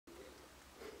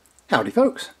Howdy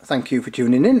folks, thank you for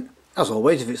tuning in. As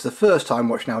always, if it's the first time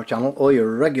watching our channel or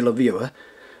you're a regular viewer,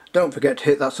 don't forget to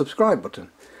hit that subscribe button.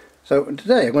 So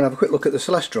today I'm going to have a quick look at the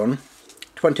Celestron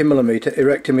 20mm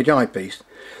erect image eyepiece.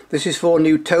 This is for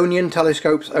Newtonian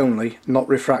telescopes only, not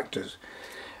refractors.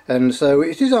 And so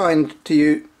it's designed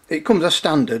to it comes as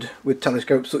standard with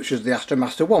telescopes such as the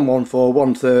Astromaster 114,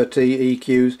 130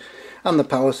 EQs and the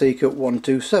Powerseeker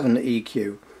 127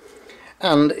 EQ.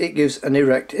 And it gives an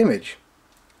erect image.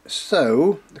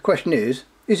 So the question is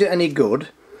it any good?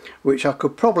 Which I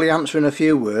could probably answer in a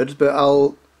few words, but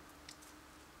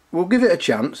we'll give it a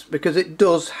chance because it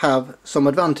does have some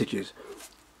advantages.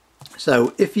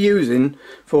 So if you're using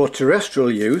for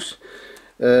terrestrial use,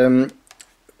 if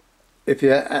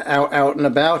you're out and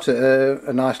about at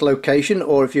a nice location,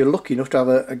 or if you're lucky enough to have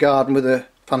a garden with a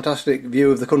fantastic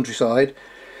view of the countryside,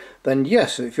 then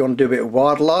yes, if you want to do a bit of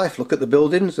wildlife, look at the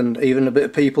buildings and even a bit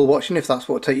of people watching, if that's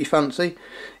what take your fancy,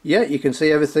 yeah, you can see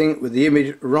everything with the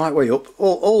image right way up.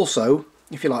 Also,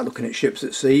 if you like looking at ships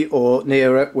at sea, or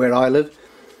near where I live,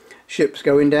 ships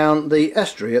going down the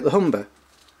estuary at the Humber.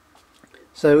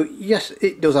 So yes,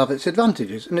 it does have its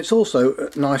advantages, and it's also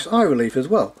a nice eye relief as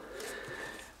well.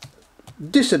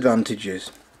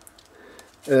 Disadvantages.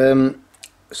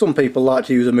 Some people like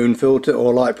to use a moon filter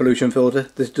or light pollution filter.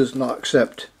 This does not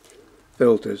accept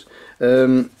filters.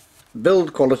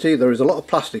 Build quality, there is a lot of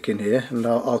plastic in here, and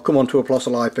I'll come on to a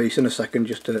Plossl eyepiece in a second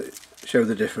just to show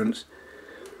the difference.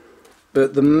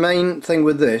 But the main thing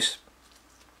with this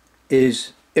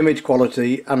is image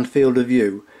quality and field of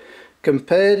view.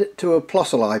 Compared to a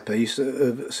Plossl eyepiece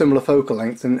of similar focal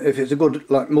length, and if it's a good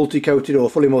like multi-coated or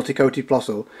fully multi-coated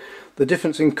Plossl, the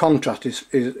difference in contrast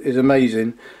is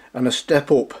amazing and a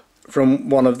step up from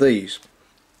one of these.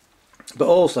 But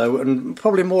also, and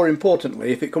probably more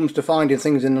importantly, if it comes to finding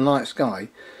things in the night sky,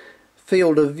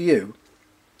 field of view.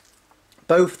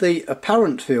 Both the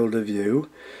apparent field of view,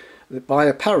 by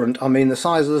apparent I mean the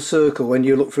size of the circle when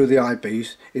you look through the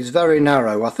eyepiece, is very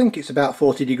narrow. I think it's about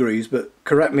 40 degrees, but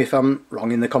correct me if I'm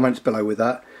wrong in the comments below with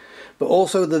that. But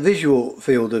also the visual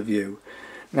field of view.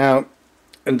 Now,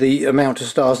 and the amount of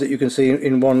stars that you can see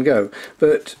in one go.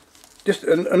 But just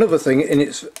another thing in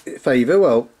its favour,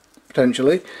 well,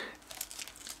 potentially,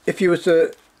 if you were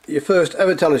to, your first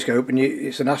ever telescope, and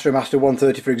it's an Astromaster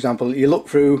 130 for example, you look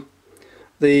through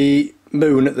the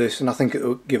moon at this, and I think it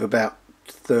will give about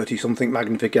 30 something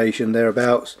magnification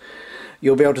thereabouts,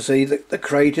 you'll be able to see the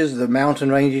craters, the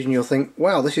mountain ranges, and you'll think,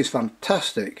 wow, this is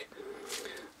fantastic.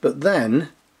 But then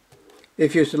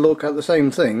if you were to look at the same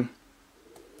thing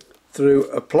through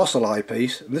a Plossl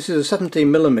eyepiece, and this is a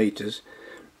 17mm,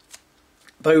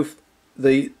 both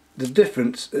the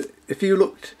difference, if you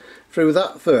looked through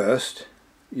that first,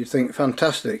 you'd think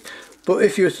fantastic. But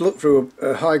if you were to look through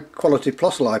a high quality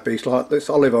Plossl eyepiece like this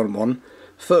Olivon one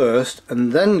first,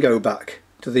 and then go back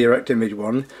to the erect image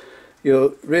one,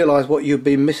 you'll realise what you've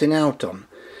been missing out on.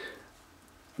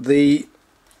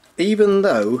 Even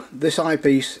though this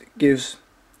eyepiece gives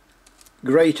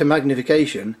greater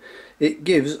magnification, it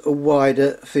gives a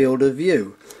wider field of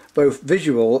view, both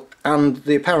visual and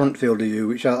the apparent field of view,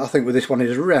 which I think with this one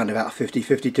is around about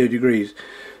 50-52 degrees.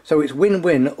 So it's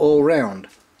win-win all round.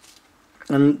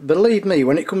 And believe me,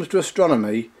 when it comes to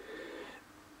astronomy,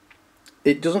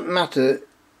 it doesn't matter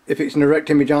if it's an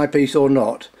erect image eyepiece or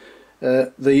not.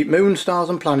 The moon, stars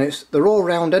and planets, they're all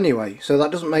round anyway, so that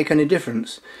doesn't make any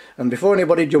difference. And before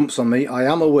anybody jumps on me, I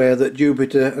am aware that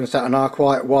Jupiter and Saturn are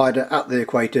quite wider at the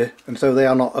equator, and so they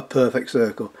are not a perfect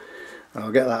circle.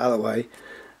 I'll get that out of the way.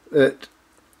 But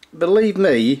believe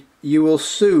me, you will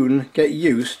soon get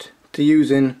used to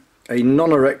using a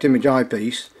non-erect image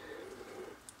eyepiece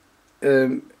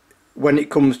when it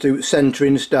comes to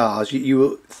centering stars. You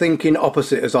are thinking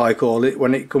opposite, as I call it,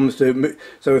 when it comes to,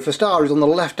 so if a star is on the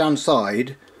left hand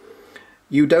side,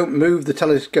 you don't move the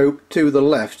telescope to the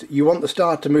left, you want the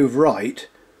star to move right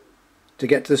to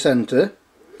get to the centre.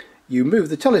 You move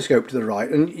the telescope to the right,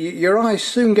 and your eyes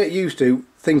soon get used to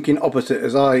thinking opposite,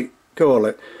 as I call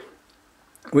it,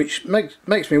 which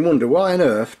makes me wonder why on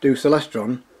earth do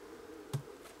Celestron,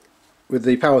 with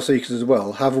the Powerseekers as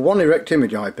well, have one erect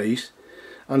image eyepiece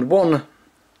and one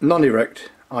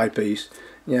non-erect eyepiece.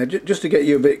 Yeah, just to get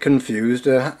you a bit confused,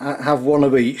 have one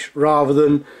of each rather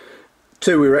than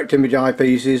two erect image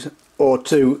eyepieces or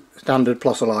two standard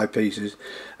Plossl eyepieces.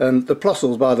 And the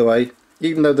Plossls, by the way,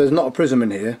 even though there's not a prism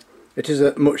in here, it is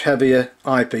a much heavier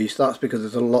eyepiece. That's because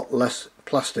there's a lot less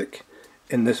plastic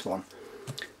in this one.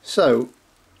 So,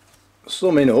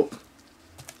 summing up,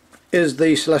 is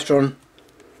the Celestron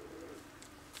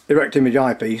erect image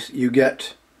eyepiece you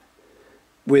get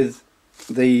with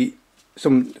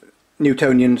some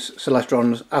Newtonian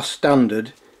Celestrons as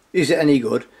standard Is it any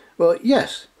good? Well,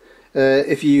 yes,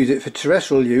 if you use it for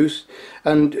terrestrial use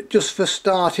and just for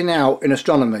starting out in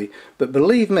astronomy. But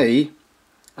believe me,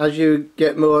 as you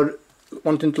get more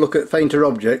wanting to look at fainter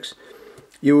objects,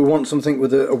 you will want something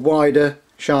with a wider,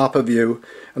 sharper view,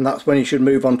 and that's when you should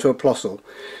move on to a Plossl.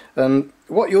 And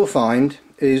what you'll find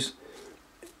is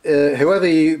whoever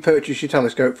you purchase your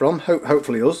telescope from,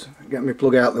 hopefully us, get me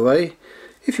plug out of the way,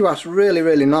 if you ask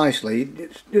really nicely,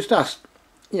 just ask,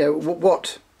 you know,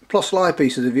 what Plossl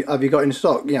eyepieces have you got in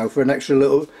stock, you know, for an extra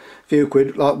little few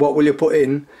quid, like what will you put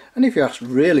in? And if you ask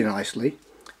really nicely,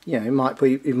 you know, you might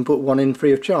even put one in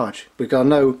free of charge, because I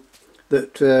know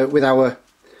that with our,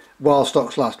 while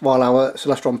stocks last, while our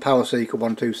Celestron Power Seeker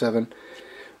 127,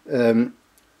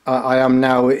 I am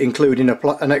now including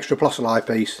an extra Plossl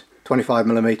eyepiece,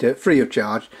 25mm, free of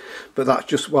charge, but that's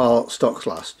just while stocks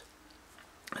last.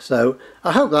 So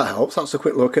I hope that helps. That's a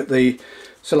quick look at the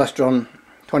Celestron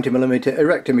 20mm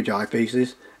erect image eyepiece,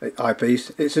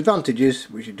 its advantages,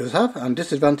 which it does have, and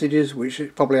disadvantages, which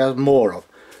it probably has more of.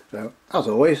 So as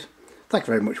always, thank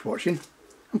you very much for watching,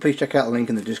 and please check out the link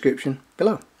in the description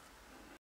below.